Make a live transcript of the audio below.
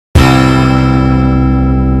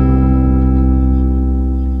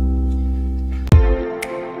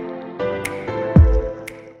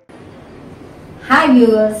Hi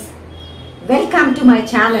viewers, welcome to my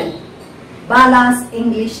channel Bala's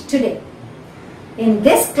English Today. In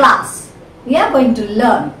this class, we are going to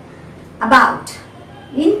learn about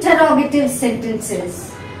interrogative sentences,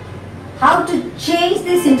 how to change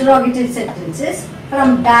these interrogative sentences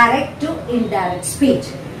from direct to indirect speech.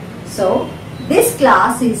 So, this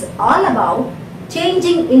class is all about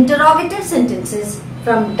changing interrogative sentences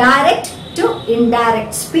from direct to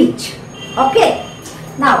indirect speech. Okay.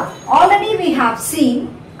 Now, already we have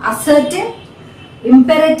seen assertive,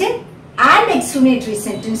 imperative and exclamatory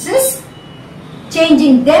sentences,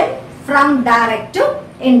 changing them from direct to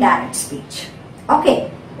indirect speech.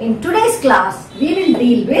 Okay, in today's class, we will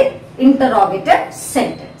deal with interrogative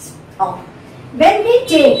sentence. Okay. When we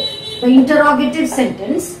take the interrogative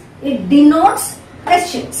sentence, it denotes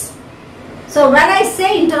questions. So, when I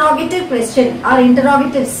say interrogative question or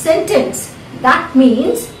interrogative sentence, that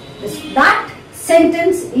means that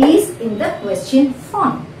sentence is in the question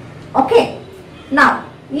form. Okay. Now,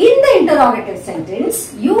 in the interrogative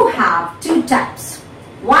sentence, you have two types.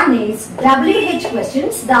 One is WH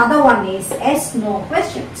questions, the other one is yes/no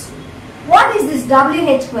questions. What is this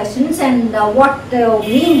WH questions and what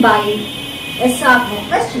mean by yes or no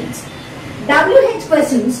questions? WH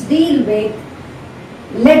questions deal with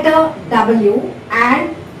letter W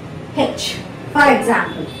and H. For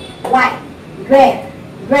example, why, where,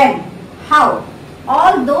 when, how.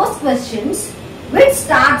 All those questions which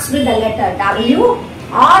starts with the letter W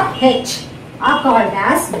or H are called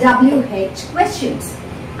as WH questions,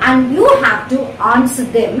 and you have to answer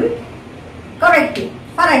them correctly.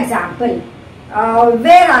 For example,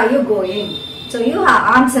 where are you going? So your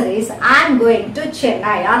answer is I am going to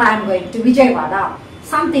Chennai or I am going to Vijayawada,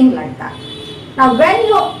 something like that. Now when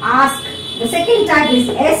you ask, the second type is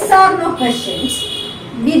yes or no questions.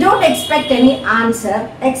 We don't expect any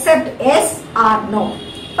answer except yes or no.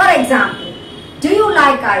 For example, do you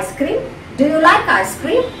like ice cream? Do you like ice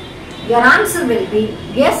cream? Your answer will be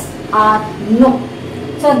yes or no.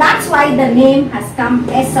 So that's why the name has come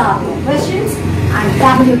yes or no questions and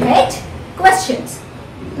WH questions.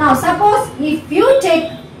 Now suppose if you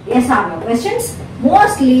take yes or no questions,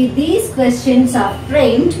 mostly these questions are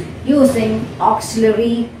framed using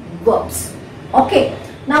auxiliary verbs. Okay.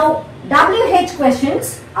 Now WH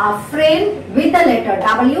questions are framed with the letter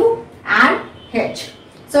W and H.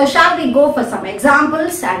 So shall we go for some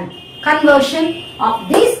examples and conversion of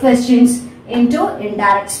these questions into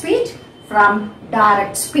indirect speech from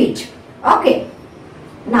direct speech. Okay.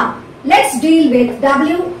 Now let's deal with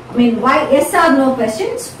why yes or no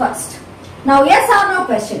questions first. Now yes or no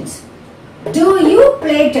questions. Do you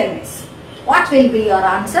play tennis? What will be your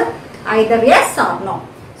answer? Either yes or no.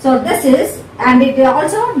 So this is, and it is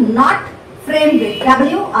also not framed with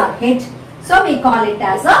W or H. So we call it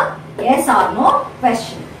as a yes or no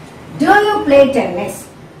question. Do you play tennis?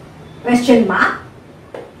 Question mark.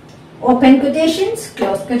 Open quotations,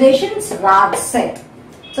 close quotations, Raj said.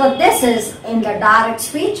 So this is in the direct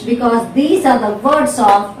speech because these are the words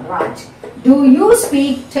of Raj. Do you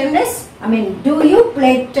speak tennis? Do you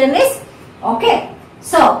play tennis? Okay.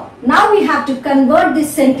 So now we have to convert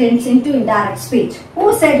this sentence into indirect speech. Who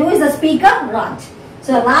is the speaker? Raj.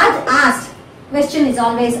 So Raj asked. Question is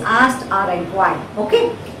always asked or inquired.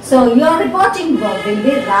 Okay. So your reporting verb will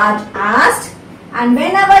be Raj asked, and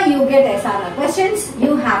whenever you get yes or no questions,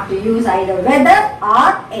 you have to use either whether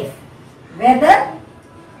or if. Whether,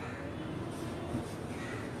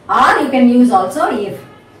 or you can use also if.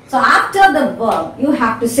 So after the verb, you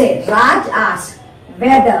have to say Raj asked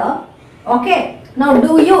whether. Okay. Now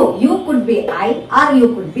do you could be I or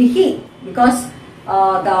you could be he because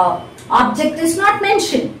the object is not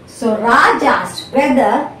mentioned. So Raj asked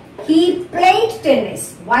whether he played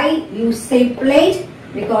tennis. Why you say played?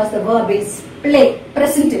 Because the verb is play,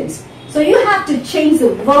 present tense. So you have to change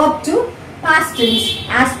the verb to past tense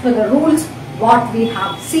as per the rules what we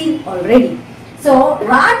have seen already. So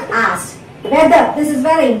Raj asked whether, this is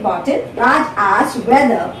very important, Raj asked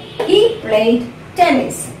whether he played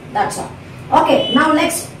tennis. That's all. Okay, now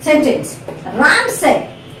next sentence. Ram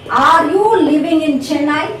said, are you living in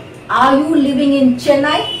Chennai? Are you living in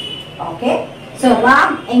Chennai? Okay. So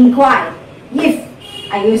Ram inquired if.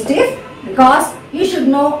 I used if because you should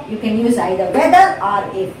know you can use either whether or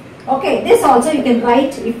if. Okay, this also you can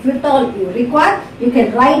write if at all you require. You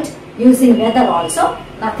can write using whether also.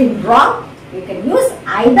 Nothing wrong. You can use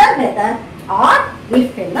either whether or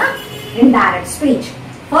if in the indirect speech.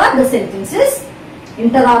 For the sentences,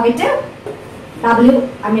 interrogative,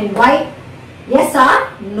 why, yes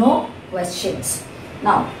or no questions.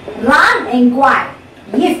 Now, Ram inquired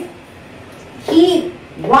if he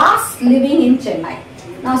was living in Chennai.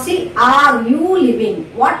 Now see, are you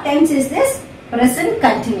living? What tense is this? present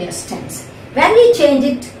continuous tense. When we change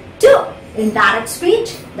it to indirect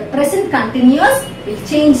speech, the present continuous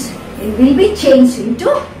will be changed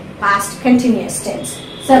into past continuous tense.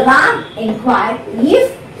 So Ram inquired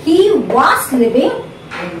if he was living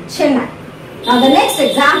in Chennai. Now the next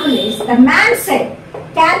example is, the man said,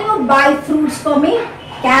 "Can you buy fruits for me?"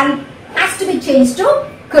 Can has to be changed to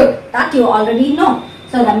could. That you already know.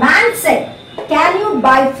 So the man said, "Can you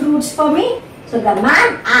buy fruits for me?" So the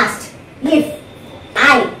man asked if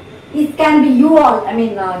it can be you all,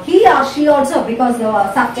 he or she also, because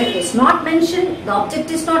the subject is not mentioned, the object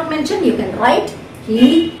is not mentioned, you can write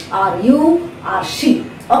he or you or she.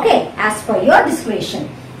 Okay, as per your discretion.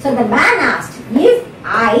 So the man asked if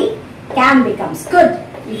I can becomes could,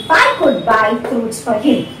 if I could buy fruits for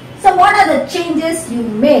him. So what are the changes you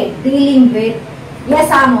made dealing with yes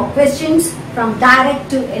or no questions from direct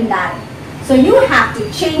to indirect? So you have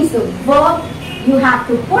to change the verb, you have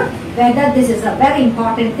to put whether, this is a very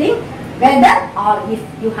important thing, whether or if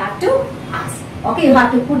you have to ask. Okay, you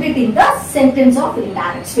have to put it in the sentence of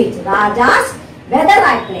indirect speech. Raj asked whether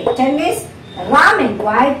I played tennis. Ram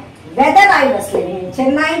inquired whether I was living in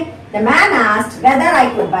Chennai. The man asked whether I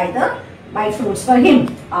could buy fruits for him.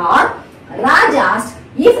 Or Raj asked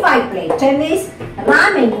if I played tennis.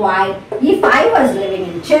 Ram inquired if I was living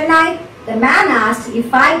in Chennai. The man asked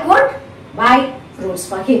if I could buy fruits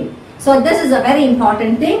for him. So this is a very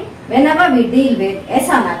important thing. Whenever we deal with yes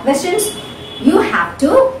or no questions, you have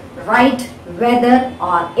to write whether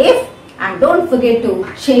or if, and don't forget to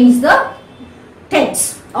change the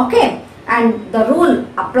tense. Okay, and the rule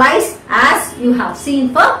applies as you have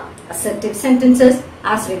seen for assertive sentences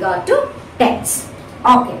as regard to tense.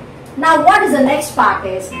 Okay, now what is the next part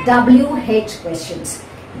is WH questions.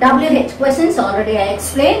 WH questions already I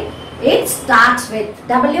explained. It starts with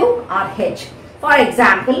W or H. For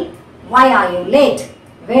example, why are you late?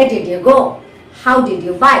 Where did you go? How did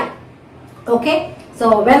you buy? Okay,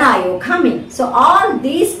 so when are you coming? So all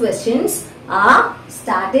these questions are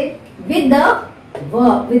started with the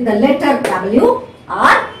verb, with the letter W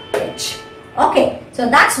or H. Okay, so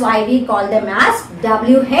that's why we call them as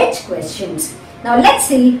WH questions. Now let's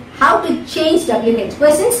see how to change WH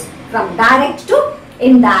questions from direct to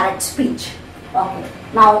indirect speech. Okay,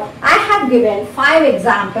 now I have given 5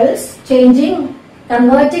 examples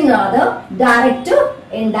converting direct to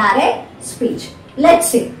indirect speech. Let's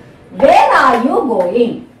see. Where are you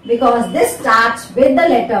going? Because this starts with the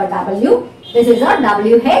letter W. This is a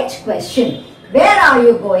WH question. Where are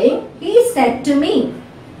you going? He said to me.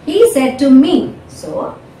 He said to me.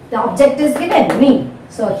 So the object is given me.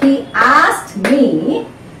 So he asked me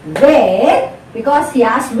where, because he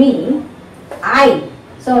asked me, I.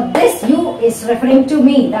 So this you is referring to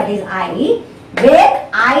me, that is I, where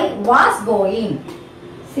I was going.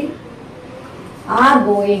 See, are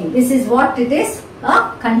going. This is what it is,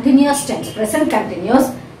 a continuous tense, present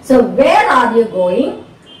continuous. So where are you going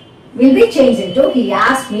will be changed into he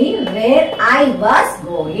asked me where I was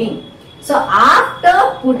going. So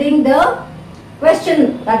after putting the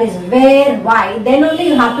question, that is where, why, then only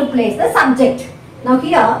you have to place the subject. Now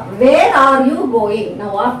here, where are you going?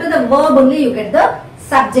 Now after the verb only you get the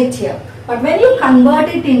subject here. But when you convert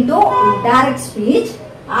it into indirect speech,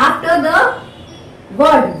 after the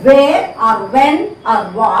word where or when or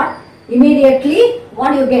what, immediately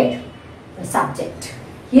what you get? The subject.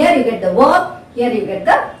 Here you get the verb, here you get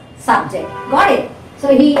the subject. Got it?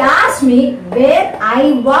 So he asked me where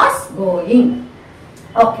I was going.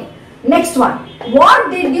 Okay. Next one. What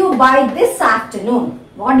did you buy this afternoon?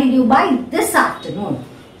 What did you buy this afternoon?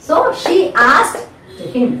 So she asked to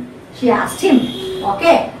him. She asked him.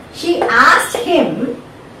 Okay. She asked him.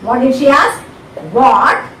 What did she ask?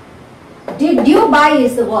 What did you buy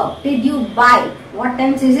is the verb. Did you buy? What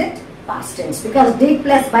tense is it? Past tense. Because did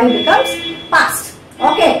plus buy becomes past.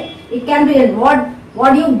 Okay. It can be in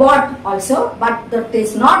what you bought also, but that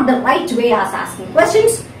is not the right way as asking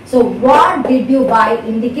questions. So what did you buy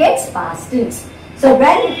indicates past tense. So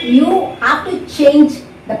when you have to change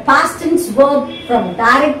the past tense verb from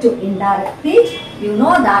direct to indirect speech, you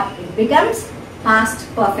know that it becomes past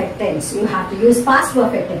perfect tense. You have to use past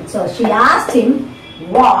perfect tense. So she asked him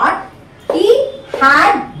what he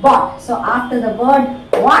had bought. So after the word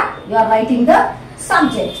what, you are writing the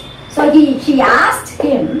subject. So she asked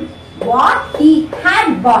him what he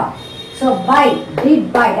had bought. So buy,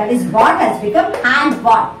 did buy, that is bought has become had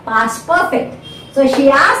bought, past perfect. So she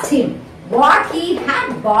asked him what he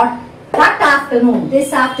had bought that afternoon.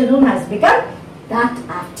 This afternoon has become that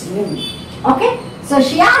afternoon. Okay. So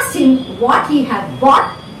she asked him what he had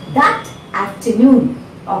bought that afternoon.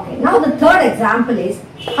 Okay. Now the third example is,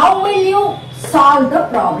 how will you solve the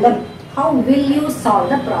problem? How will you solve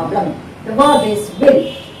the problem? The verb is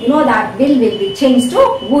will. You know that will be changed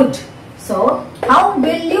to would. So, how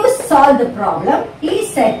will you solve the problem? He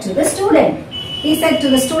said to the student. He said to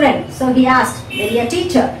the student. So, he asked, will your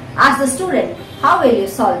teacher ask the student, how will you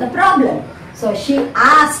solve the problem? So, she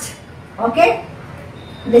asked, okay,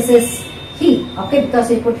 this is he, okay, because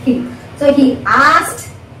he put he. So, he asked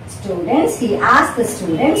the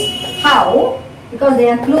students how, because they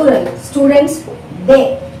are plural, students,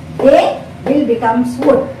 they will become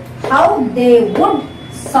would, how they would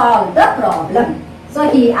solve the problem. So,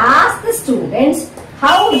 he asked the students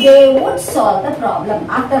how they would solve the problem.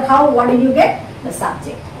 After how, what did you get? The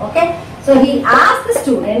subject, okay. So, he asked the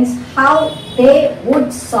students how they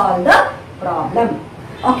would solve the problem,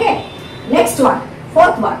 okay. Next one,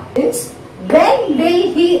 fourth one is, when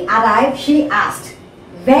will he arrive? She asked.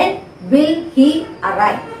 When will he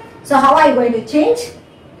arrive? So, how are you going to change?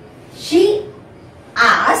 She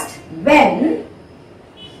asked when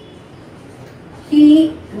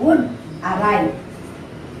he would arrive.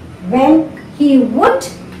 When he would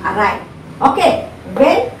arrive. Okay.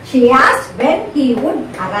 When she asked when he would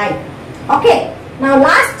arrive. Okay. Now,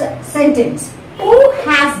 last sentence. Who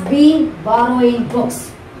has been borrowing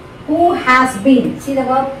books? Who has been? See the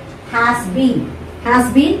verb has been.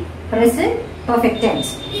 Has been present perfect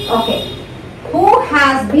tense. Okay. Who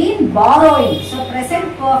has been borrowing? So,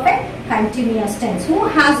 present perfect continuous tense. Who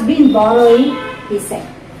has been borrowing? He said.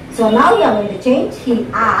 So, now you are going to change. He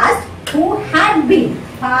asked who had been,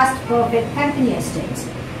 past perfect continuous tense.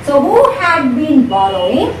 So, who had been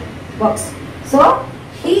borrowing books? So,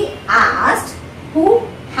 he asked who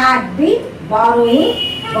had been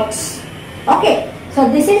borrowing books. Okay. So,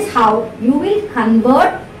 this is how you will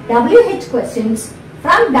convert WH questions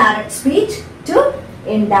from direct speech to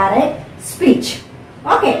indirect speech.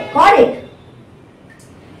 Okay, got it?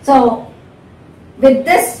 So, with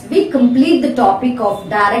this, we complete the topic of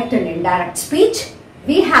direct and indirect speech.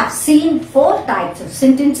 We have seen 4 types of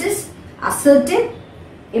sentences: assertive,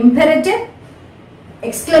 imperative,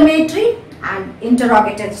 exclamatory and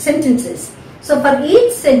interrogative sentences. So, for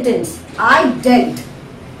each sentence, I dealt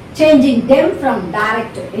changing them from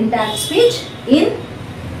direct to indirect speech in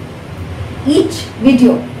each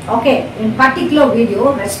video, okay, in particular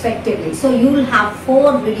video respectively. So, you will have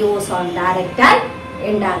 4 videos on direct and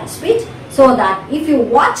indirect speech, so that if you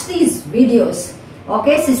watch these videos,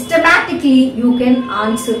 okay, systematically you can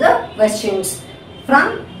answer the questions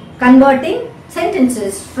from converting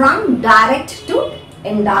sentences from direct to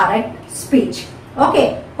indirect speech.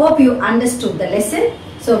 Okay, hope you understood the lesson.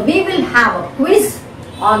 So, we will have a quiz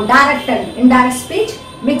on direct and indirect speech,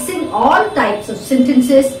 mixing all types of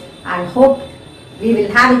sentences, and hope we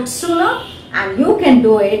will have it sooner and you can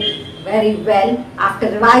do it very well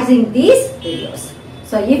after revising these videos.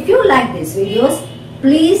 So, if you like these videos,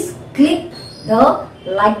 please click the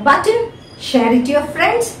like button, share it to your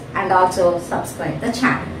friends and also subscribe the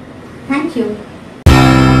channel. Thank you.